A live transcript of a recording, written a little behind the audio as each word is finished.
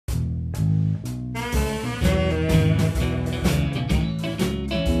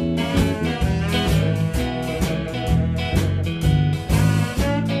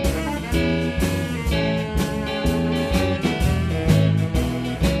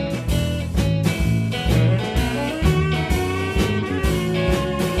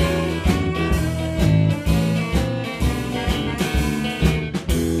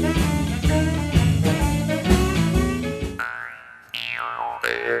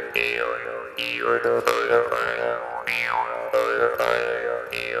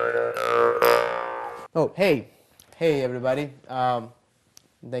Oh, hey. Hey, everybody.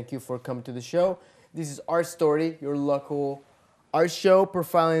 Thank you for coming to the show. This is ArtStory, your local art show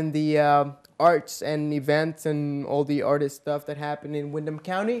profiling the arts and events and all the artist stuff that happen in Windham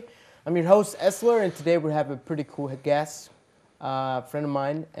County. I'm your host, Esler, and today we have a pretty cool guest, friend of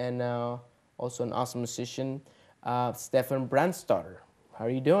mine, and also an awesome musician, Stephan Brandstatter. How are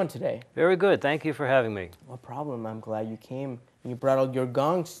you doing today? Very good. Thank you for having me. No problem. I'm glad you came. You brought all your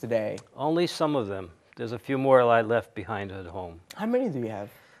gongs today. Only some of them. There's a few more I left behind at home. How many do you have?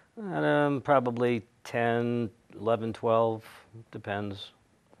 Probably 10, 11, 12. Depends.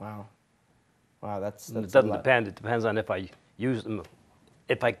 Wow. Wow, that's It a doesn't lot. depend. It depends on if I use them.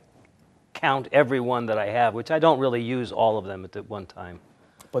 If I count every one that I have, which I don't really use all of them at one time.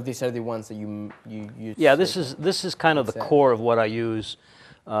 But these are the ones that you use. Yeah, this is kind of the core of what I use.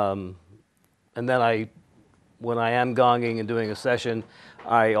 And then when I am gonging and doing a session,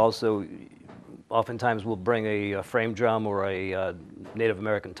 I also oftentimes will bring a frame drum or a Native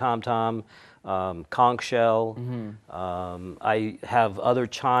American tom-tom, conch shell. Mm-hmm. I have other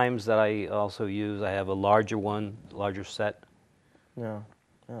chimes that I also use. I have a larger set. Yeah,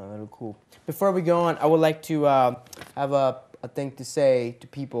 very cool. Before we go on, I would like to have a thing to say to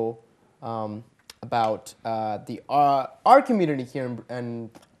people about the art community here in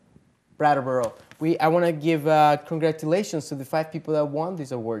Brattleboro. I want to give congratulations to the 5 people that won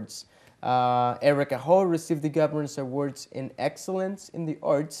these awards. Erica Ho received the Governor's Awards in Excellence in the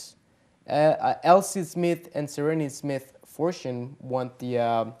Arts. Elsie Smith and Serenity Smith Fortune won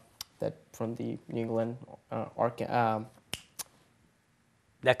that from the New England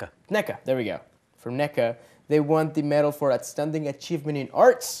NECA, there we go. From NECA, they won the medal for Outstanding Achievement in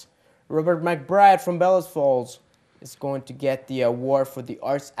Arts. Robert McBride from Bellows Falls is going to get the award for the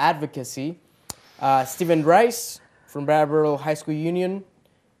arts advocacy. Stephen Rice from Brattleboro High School Union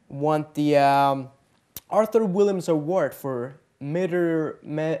won the Arthur Williams Award for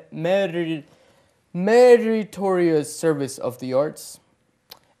meritorious service of the arts.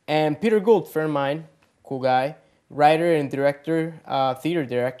 And Peter Gould, friend of mine, cool guy, writer and director, theater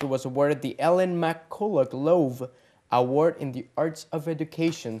director, was awarded the Ellen McCulloch Loeb Award in the Arts of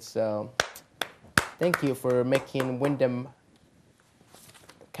Education. So thank you for making Windham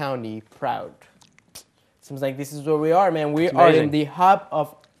County proud. Seems like this is where we are, man. We are in the hub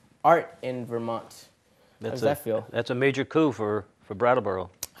of art in Vermont. How does that feel? That's a major coup for Brattleboro.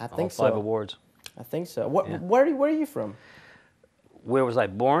 I think all 5 so. awards. I think so. Where are you from? Where was I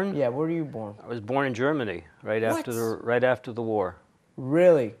born? Yeah, where were you born? I was born in Germany, right after the war.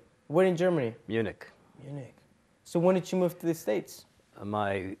 Really? Where in Germany? Munich. Munich. So when did you move to the States?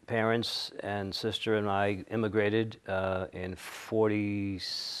 My parents and sister and I immigrated in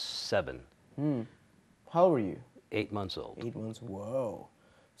 '47. How old were you? 8 months old. 8 months. Whoa.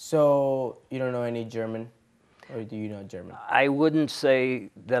 So you don't know any German, or do you know German? I wouldn't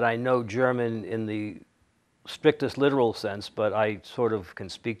say that I know German in the strictest literal sense, but I sort of can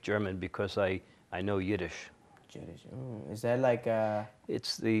speak German because I know Yiddish. Yiddish. Is that like a...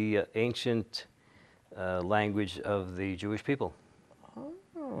 It's the ancient language of the Jewish people.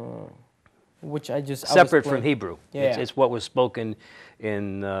 Oh. Which I separate from Hebrew. Yeah. It's what was spoken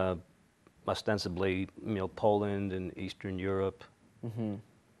in ostensibly, Poland and Eastern Europe. Mm-hmm.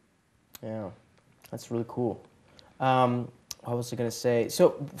 Yeah, that's really cool. What was I going to say?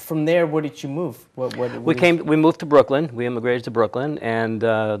 So from there, where did you move? We moved to Brooklyn. We immigrated to Brooklyn, and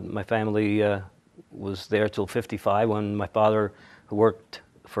my family was there till '55 when my father, who worked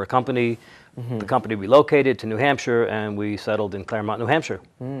for a company, the company relocated to New Hampshire, and we settled in Claremont, New Hampshire.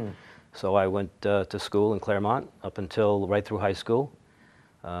 So I went to school in Claremont up until right through high school,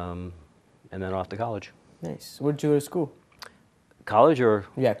 and then off to college. Nice. Where did you go to school? College or?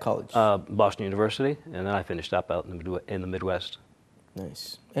 Yeah, college. Boston University, and then I finished up out in the Midwest.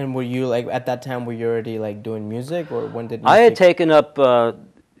 Nice. And were you at that time? Were you already doing music, or when did? I had taken up.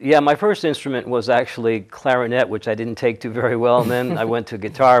 My first instrument was actually clarinet, which I didn't take to very well, and then I went to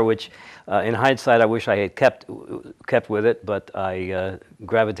guitar, which, in hindsight, I wish I had kept with it, but I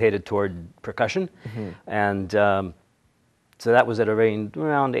gravitated toward percussion, and so that was at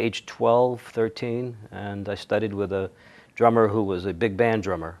around age 12, 13, and I studied with a drummer who was a big band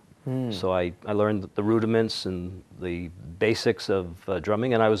drummer. So I learned the rudiments and the basics of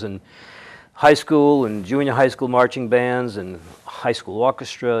drumming, and I was in high school and junior high school marching bands and high school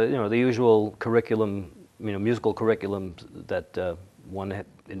orchestra, the usual curriculum, musical curriculum that one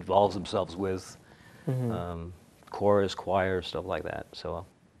involves themselves with, chorus, choir, stuff like that. So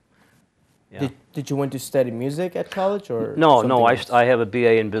Yeah. Did you went to study music at college or No, something else? I have a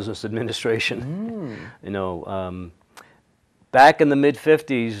BA in business administration. You know, back in the mid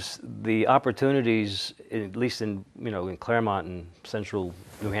 '50s, the opportunities, at least in in Claremont and central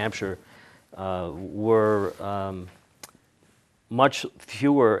New Hampshire, were much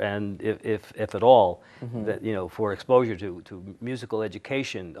fewer, and if at all, that for exposure to musical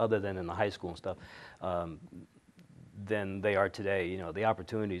education, other than in the high school and stuff, than they are today. You know, the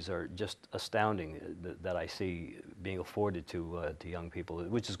opportunities are just astounding that I see being afforded to young people,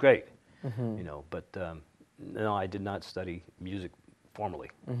 which is great. You know, but no, I did not study music formally.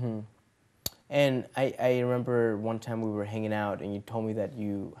 And I remember one time we were hanging out and you told me that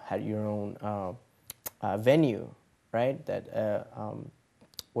you had your own venue, right? That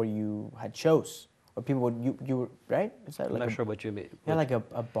where you had shows or people would you were right? Is that I'm like not sure what you mean. yeah, like a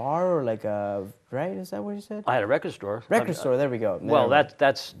bar or like a right? Is that what you said? I had a record store. Record store. There we go. Well, Never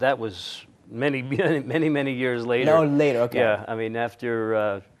mind. that was many years later. No, later. Okay. Yeah, I mean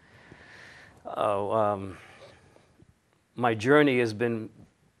after my journey has been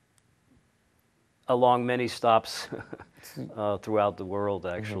along many stops throughout the world,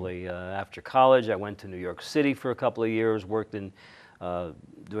 actually. After college, I went to New York City for a couple of years, worked in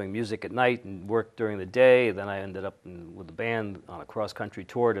doing music at night and worked during the day. Then I ended up with the band on a cross-country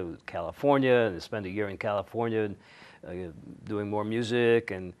tour to California and spent a year in California doing more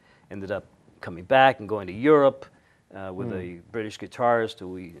music, and ended up coming back and going to Europe with a British guitarist who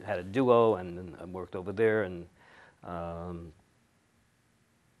we had a duo, and I worked over there and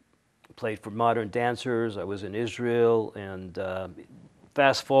played for modern dancers. I was in Israel, and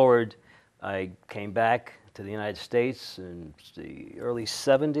fast forward, I came back to the United States in the early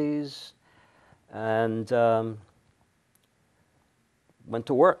 '70s and went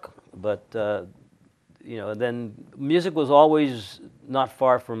to work. But you know, then music was always not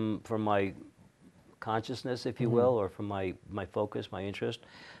far from my consciousness, if you will, or from my focus, my interest.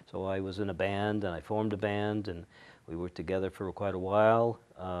 So I was in a band, and I formed a band, and we worked together for quite a while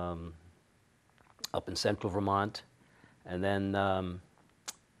up in central Vermont. And then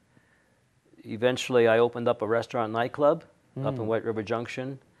eventually I opened up a restaurant nightclub up in White River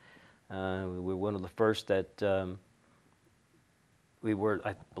Junction. We were one of the first that, we were,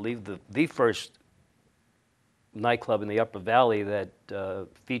 I believe, the first nightclub in the Upper Valley that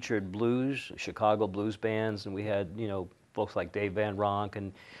featured blues, Chicago blues bands, and we had, you know, folks like Dave Van Ronk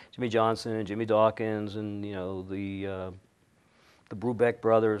and Jimmy Johnson and Jimmy Dawkins and, you know, the Brubeck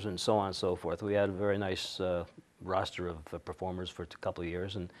brothers and so on and so forth. We had a very nice roster of performers for a couple of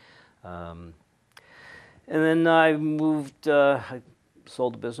years, and then I moved, I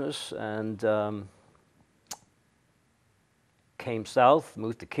sold the business and came south,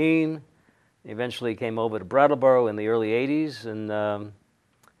 moved to Keene, eventually came over to Brattleboro in the early '80s, and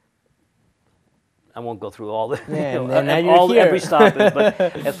I won't go through all the every stop. But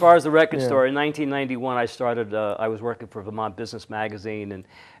as far as the record store, in 1991, I started. I was working for Vermont Business Magazine,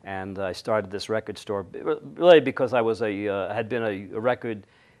 and I started this record store really because I was had been a record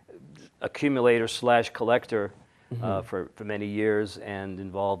accumulator / collector for many years, and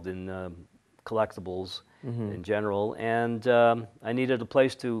involved in collectibles in general, and I needed a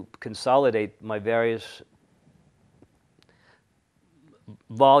place to consolidate my various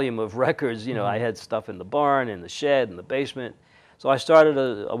volume of records. You know, I had stuff in the barn, in the shed, in the basement. So I started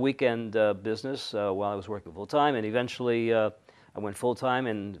a weekend business while I was working full time, and eventually I went full time,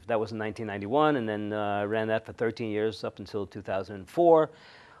 and that was in 1991, and then I ran that for 13 years up until 2004,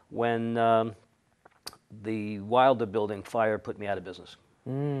 when the Wilder Building fire put me out of business.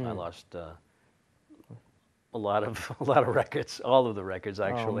 I lost a lot of records, all of the records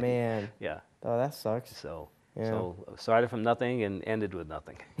actually. Oh man. Yeah. Oh, that sucks. So. Yeah. So started from nothing and ended with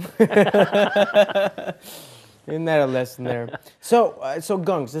nothing. Isn't that a lesson there? So, so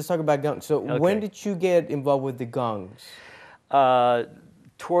gongs. Let's talk about gongs. So, when did you get involved with the gongs?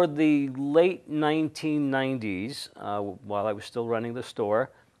 Toward the late 1990s, while I was still running the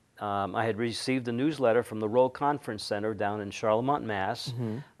store, I had received a newsletter from the Row Conference Center down in Charlemont, Mass.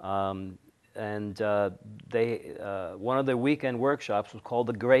 And they one of their weekend workshops was called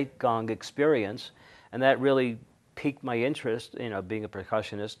the Great Gong Experience. And that really piqued my interest, you know, being a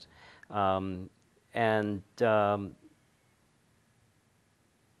percussionist.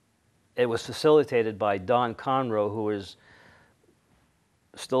 It was facilitated by Don Conroe, who is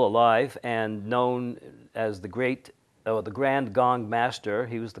still alive and known as the Grand Gong Master.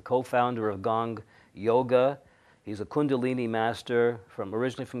 He was the co-founder of Gong Yoga. He's a Kundalini master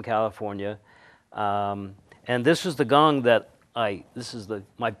originally from California. And this is the gong that this is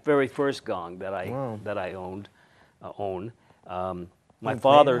my very first gong that I own. My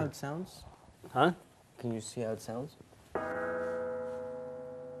father. How it sounds? Huh? Can you see how it sounds?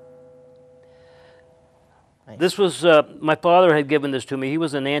 Nice. This was, my father had given this to me. He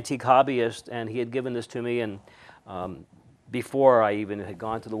was an antique hobbyist, and he had given this to me and before I even had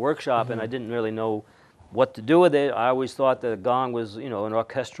gone to the workshop, and I didn't really know what to do with it. I always thought that a gong was, you know, an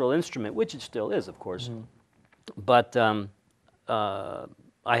orchestral instrument, which it still is, of course. But I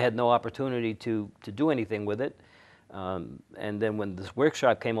had no opportunity to do anything with it. And then when this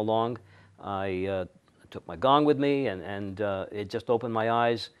workshop came along, I took my gong with me, and it just opened my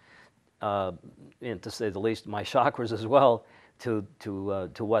eyes, and to say the least, my chakras as well, to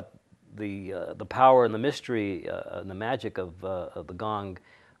what the power and the mystery and the magic of the gong,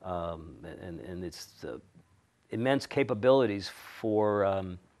 and its immense capabilities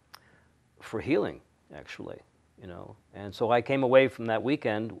for healing, actually, you know. And so I came away from that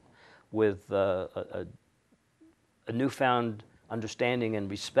weekend with a newfound understanding and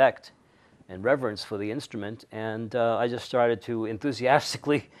respect and reverence for the instrument, and I just started to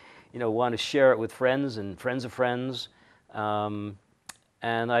enthusiastically, you know, want to share it with friends and friends of friends, and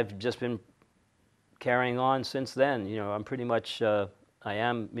I've just been carrying on since then. You know, I'm pretty much, I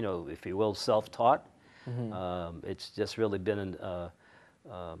am, you know, if you will, self-taught. It's just really been an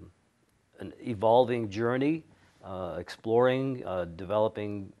evolving journey, exploring,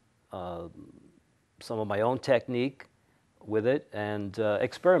 developing some of my own technique with it, and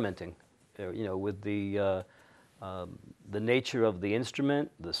experimenting, you know, with the nature of the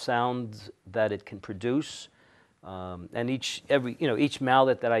instrument, the sounds that it can produce, and each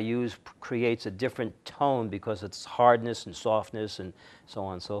mallet that I use creates a different tone because it's hardness and softness and so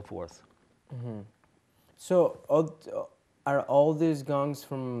on and so forth. So, are all these gongs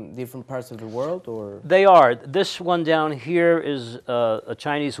from different parts of the world, or? They are. This one down here is a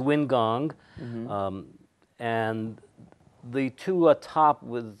Chinese wind gong, and the two atop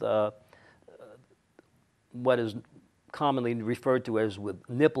with what is commonly referred to as with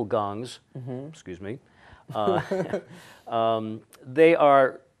nipple gongs, excuse me, they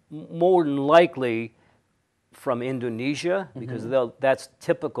are more than likely from Indonesia, because that's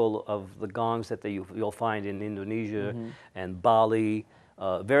typical of the gongs that you'll find in Indonesia and Bali,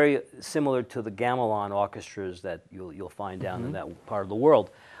 very similar to the gamelan orchestras that you'll find down in that part of the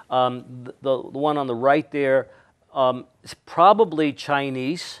world. The one on the right there is probably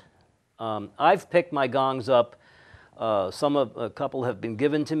Chinese. I've picked my gongs up. A couple have been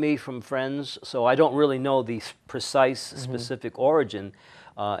given to me from friends, so I don't really know the precise, specific origin,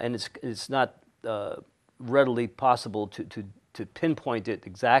 and it's not readily possible to pinpoint it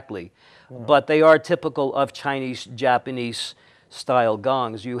exactly. But they are typical of Chinese, Japanese style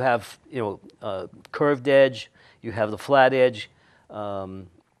gongs. You have, you know, curved edge, you have the flat edge, and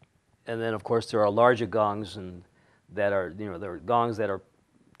then of course there are larger gongs, and that are, you know, there are gongs that are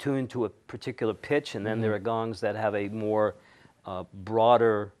tuned to a particular pitch, and then there are gongs that have a more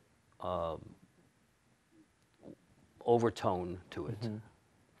broader overtone to it.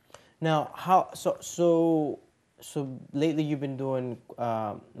 Now, so lately you've been doing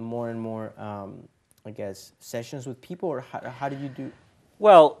more and more, I guess, sessions with people, or how do you do?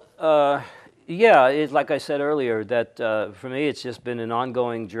 Well, yeah, like I said earlier, that for me it's just been an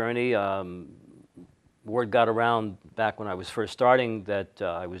ongoing journey. Word got around back when I was first starting that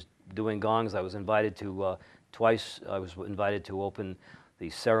I was doing gongs. I was invited to twice. I was invited to open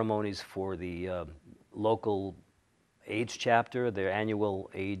the ceremonies for the local AIDS chapter, their annual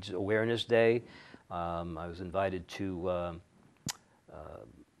AIDS Awareness Day. I was invited to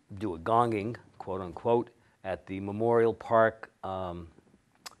do a gonging, quote unquote, at the Memorial Park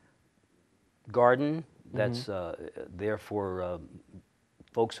garden. That's there for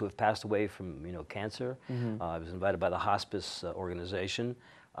folks who have passed away from, you know, cancer. I was invited by the hospice organization.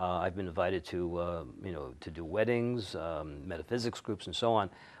 I've been invited to, you know, to do weddings, metaphysics groups, and so on.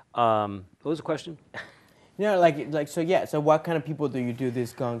 What was the question? Yeah, so yeah. So what kind of people do you do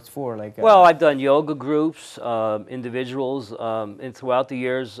these gongs for? Like, well, I've done yoga groups, individuals, and throughout the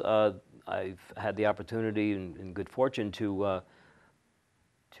years, I've had the opportunity and good fortune to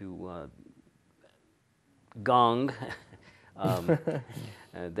gong.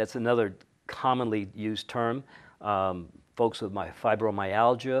 That's another commonly used term. Folks with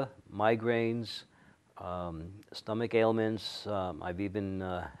fibromyalgia, migraines, stomach ailments. I've even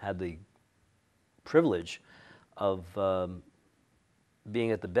had the privilege of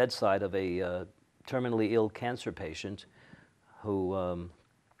being at the bedside of a terminally ill cancer patient who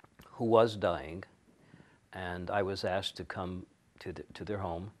was dying, and I was asked to come to their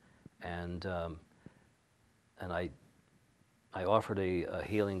home, and I offered a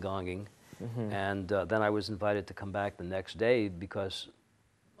healing gonging, and then I was invited to come back the next day because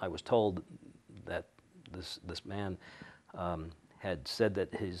I was told that this man had said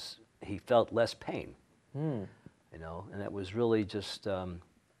that he felt less pain, you know, and that was really just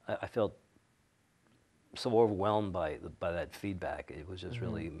I felt so overwhelmed by that feedback. It was just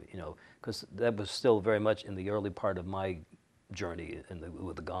really, you know, because that was still very much in the early part of my journey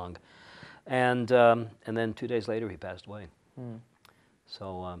with the gong, and then 2 days later he passed away.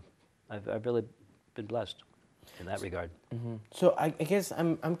 So I've really been blessed in that regard. So I guess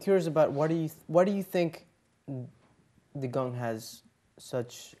I'm curious about why do you think the gong has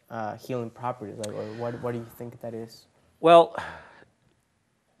such healing properties? Like, or what do you think that is? Well,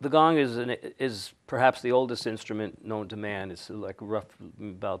 the gong is perhaps the oldest instrument known to man. It's like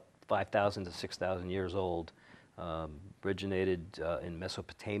about 5,000 to 6,000 years old. Originated in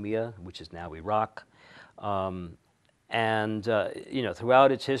Mesopotamia, which is now Iraq. And you know,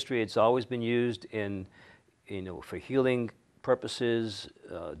 throughout its history, it's always been used in, you know, for healing purposes,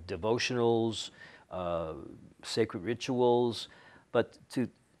 devotionals, sacred rituals. But to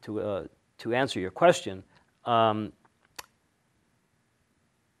answer your question,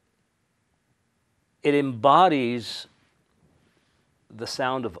 it embodies the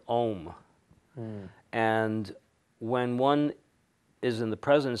sound of Om. And when one is in the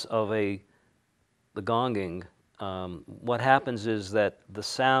presence of the gonging, what happens is that the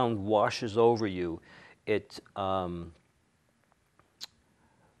sound washes over you. It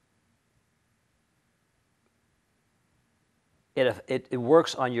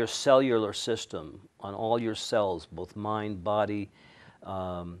works on your cellular system, on all your cells, both mind, body,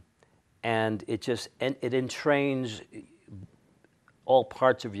 and it entrains all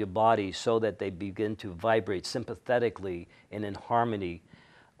parts of your body so that they begin to vibrate sympathetically and in harmony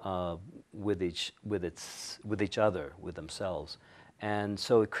with each other, with themselves. And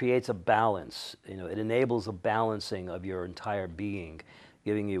so it creates a balance. You know, it enables a balancing of your entire being,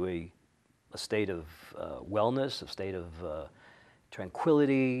 giving you a state of wellness, a state of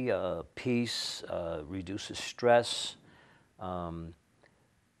tranquility, peace, reduces stress.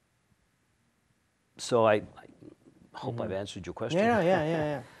 So I hope I've answered your question.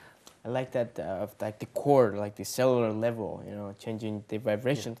 Yeah. I like that of like the core, like the cellular level, you know, changing the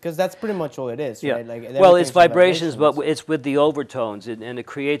vibration, because that's pretty much all it is, right? Like, well, it's vibrations, but it's with the overtones, and it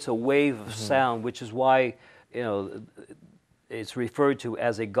creates a wave of sound, which is why, you know, it's referred to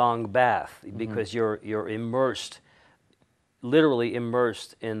as a gong bath, because you're immersed, literally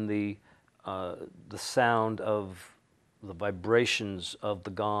immersed in the sound of the vibrations of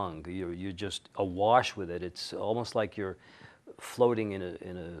the gong. You're just awash with it. It's almost like you're floating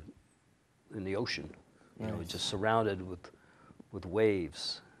in the ocean, you know, just surrounded with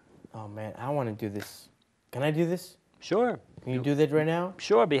waves. Oh man, I want to do this. Can I do this? Sure. Can you do that right now?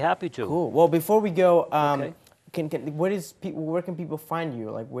 Sure, I'd be happy to. Cool. Well, before we go, Okay. where can people find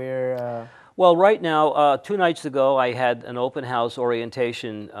you? Like where? Well, right now, 2 nights ago, I had an open house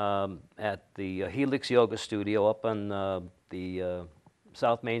orientation at the Helix Yoga Studio up on the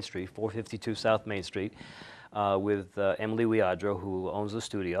South Main Street, 452 South Main Street, with Emily Wiadro, who owns the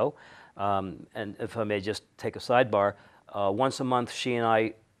studio. And if I may just take a sidebar, once a month she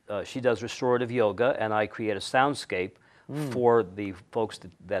does restorative yoga, and I create a soundscape for the folks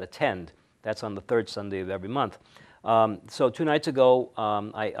that attend. That's on the 3rd Sunday of every month. So 2 nights ago,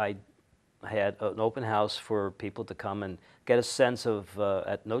 I had an open house for people to come and get a sense of,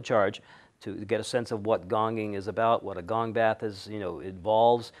 at no charge, to get a sense of what gonging is about, what a gong bath is, you know,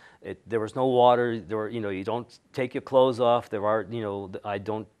 involves. There was no water. You know, you don't take your clothes off. There are, you know, I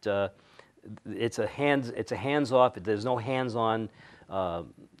don't. It's a hands off. There's no hands-on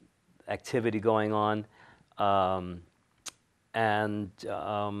activity going on, and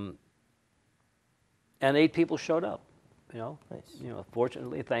 8 people showed up. You know, Nice. You know,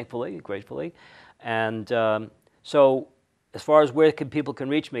 fortunately, thankfully, gratefully, and so as far as where people can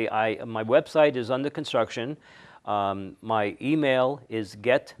reach me, my website is under construction. My email is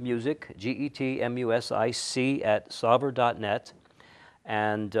getmusic, GETMUSIC @sauber.net.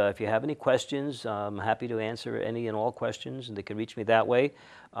 And if you have any questions, I'm happy to answer any and all questions, and they can reach me that way.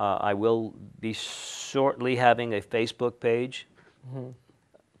 I will be shortly having a Facebook page.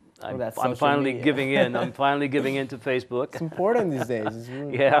 I'm finally giving in. I'm finally giving in to Facebook. It's important these days. It's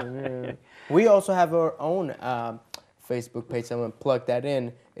really Yeah. important, yeah. We also have our own Facebook page. I'm gonna plug that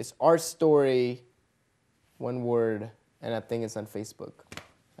in. It's ArtStory, one word, and I think it's on Facebook.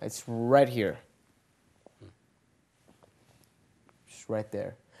 It's right here. Just right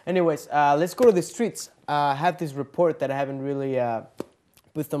there. Anyways, let's go to the streets. I have this report that I haven't really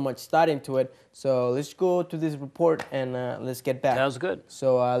put so much thought into it. So let's go to this report and let's get back. Sounds good.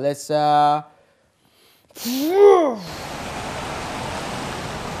 So let's.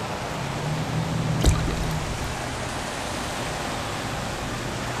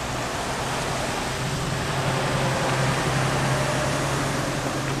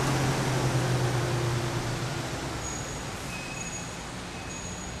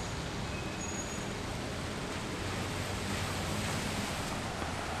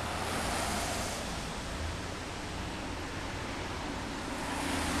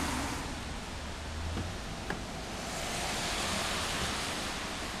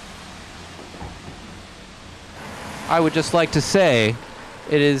 I would just like to say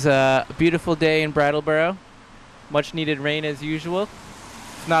it is a beautiful day in Brattleboro. Much needed rain as usual.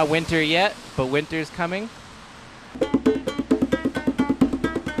 It's not winter yet, but winter's coming.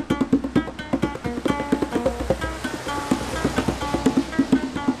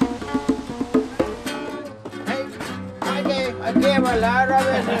 Hay que bailar a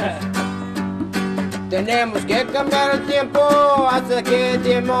veces. Tenemos que cambiar el tiempo hasta que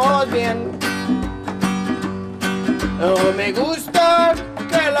estemos bien. No me gusta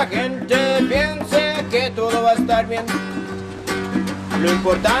que la gente piense que todo va a estar bien. Lo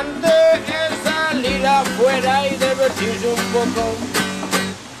importante es salir afuera y divertirse un poco.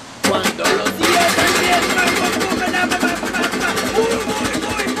 Cuando los días empiezan muy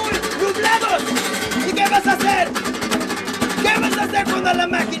nublados. ¿Y qué vas a hacer? ¿Qué vas a hacer cuando la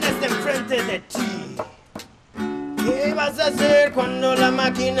máquina esté enfrente de ti? ¿Qué vas a hacer cuando la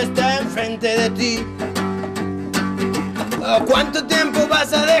máquina está enfrente de ti? ¿Cuánto tiempo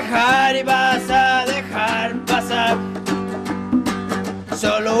vas a dejar y vas a dejar pasar?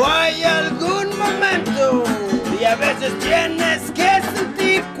 Solo hay algún momento y a veces tienes que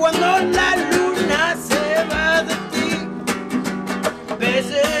sentir cuando la luna se va de ti. A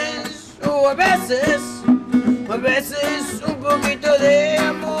veces, a veces un poquito de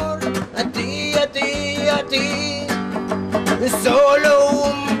amor a ti, a ti, a ti. Solo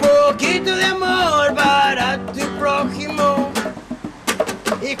un poquito de amor para tu prójimo.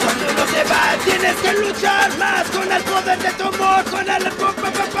 Y cuando no se va, tienes que luchar más con el poder de tu amor, con el...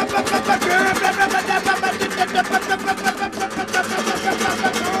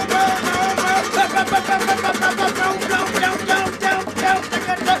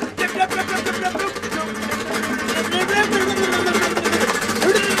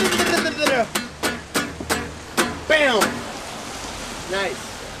 Bam! Nice.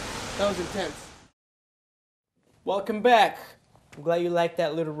 That was intense. Welcome back. I'm glad you liked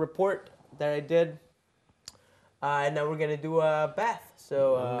that little report that I did. And now we're gonna do a bath.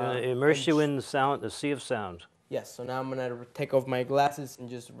 So I'm going to immerse you in the sea of sound. Yes. So now I'm gonna take off my glasses and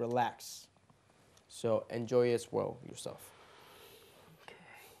just relax. So enjoy as well yourself. Okay.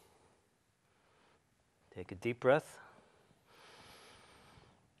 Take a deep breath.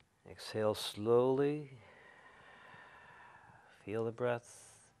 Exhale slowly. Feel the breath.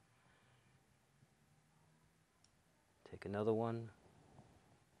 Take another one.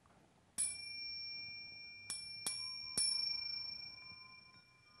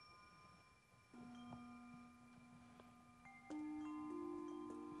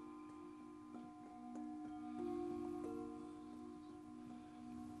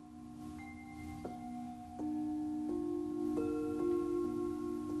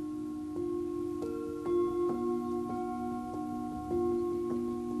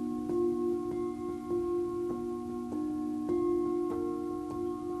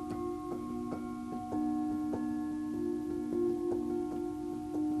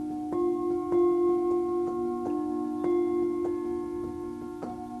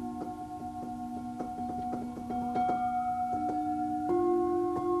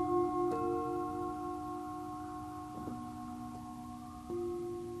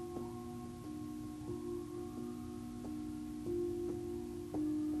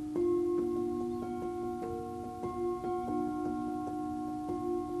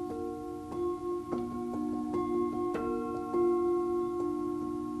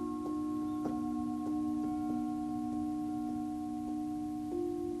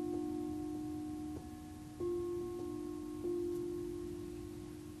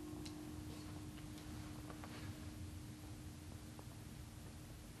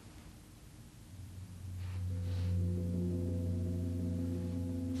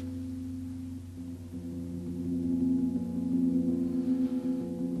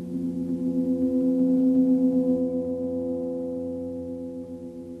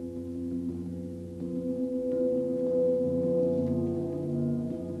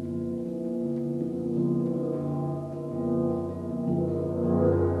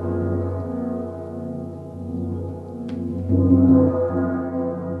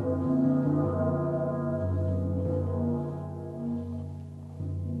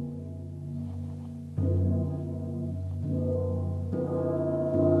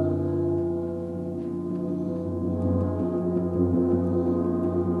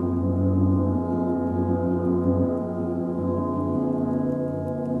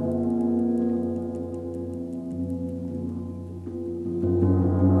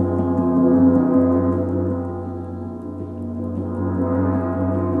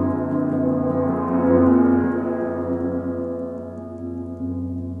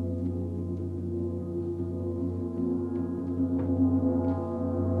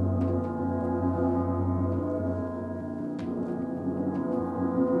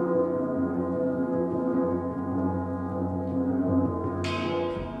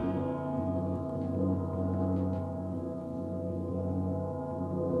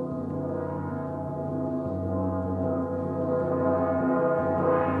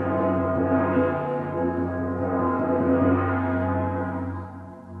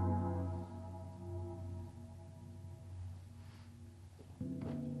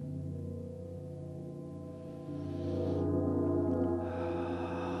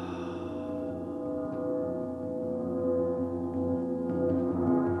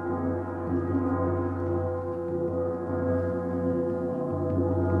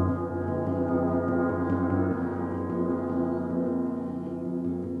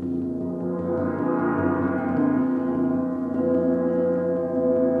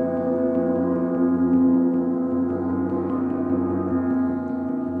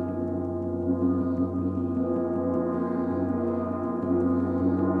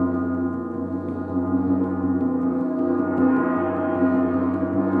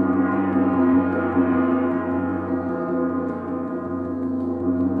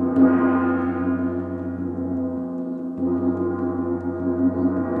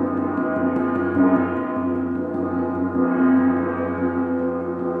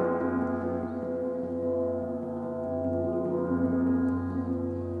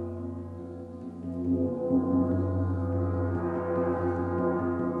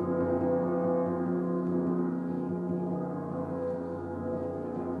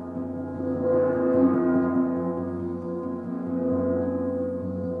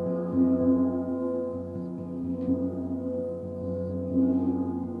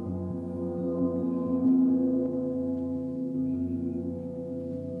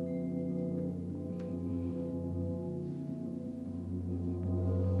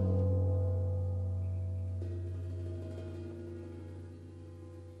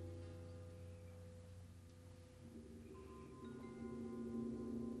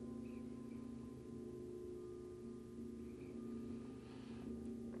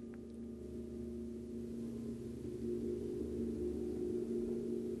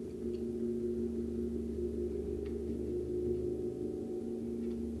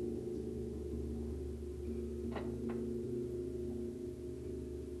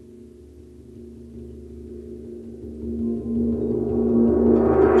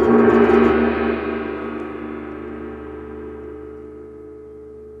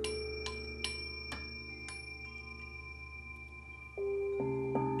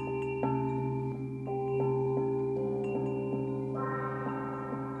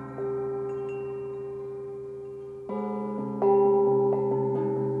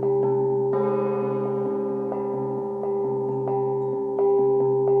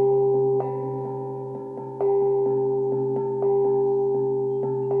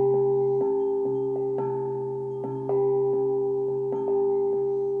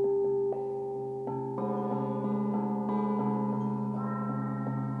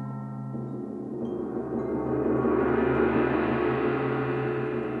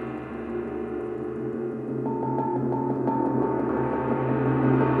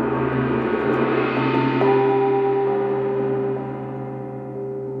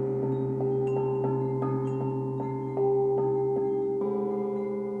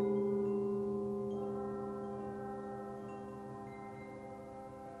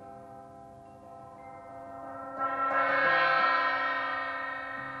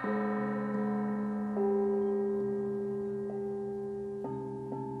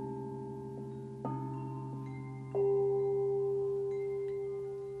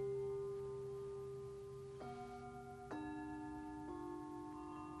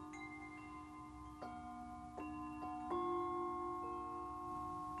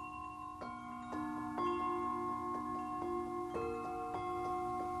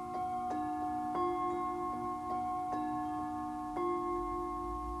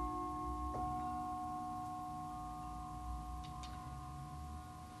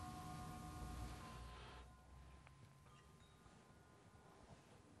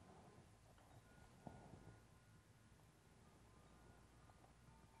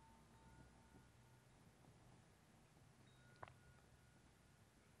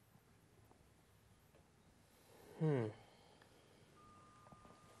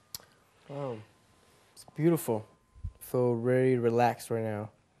 Oh, it's beautiful. I feel very relaxed right now.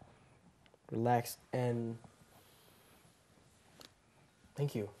 Relaxed and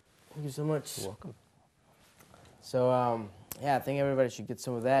thank you. Thank you so much. You're welcome. So, yeah, I think everybody should get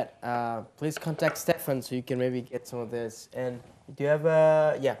some of that. Please contact Stephan so you can maybe get some of this. And do you have,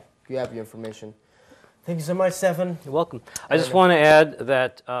 yeah, you have your information. Thank you so much, Stephan. You're welcome. I just want to add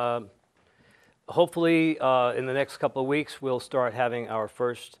that hopefully in the next couple of weeks we'll start having our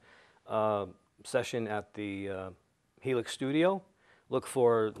first session at the Helix Studio. Look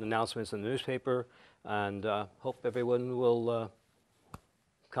for announcements in the newspaper, and hope everyone will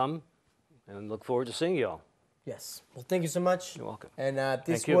come, and look forward to seeing you all. Yes. Well, thank you so much. You're welcome. And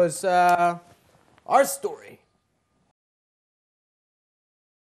this Thank you. was ArtStory.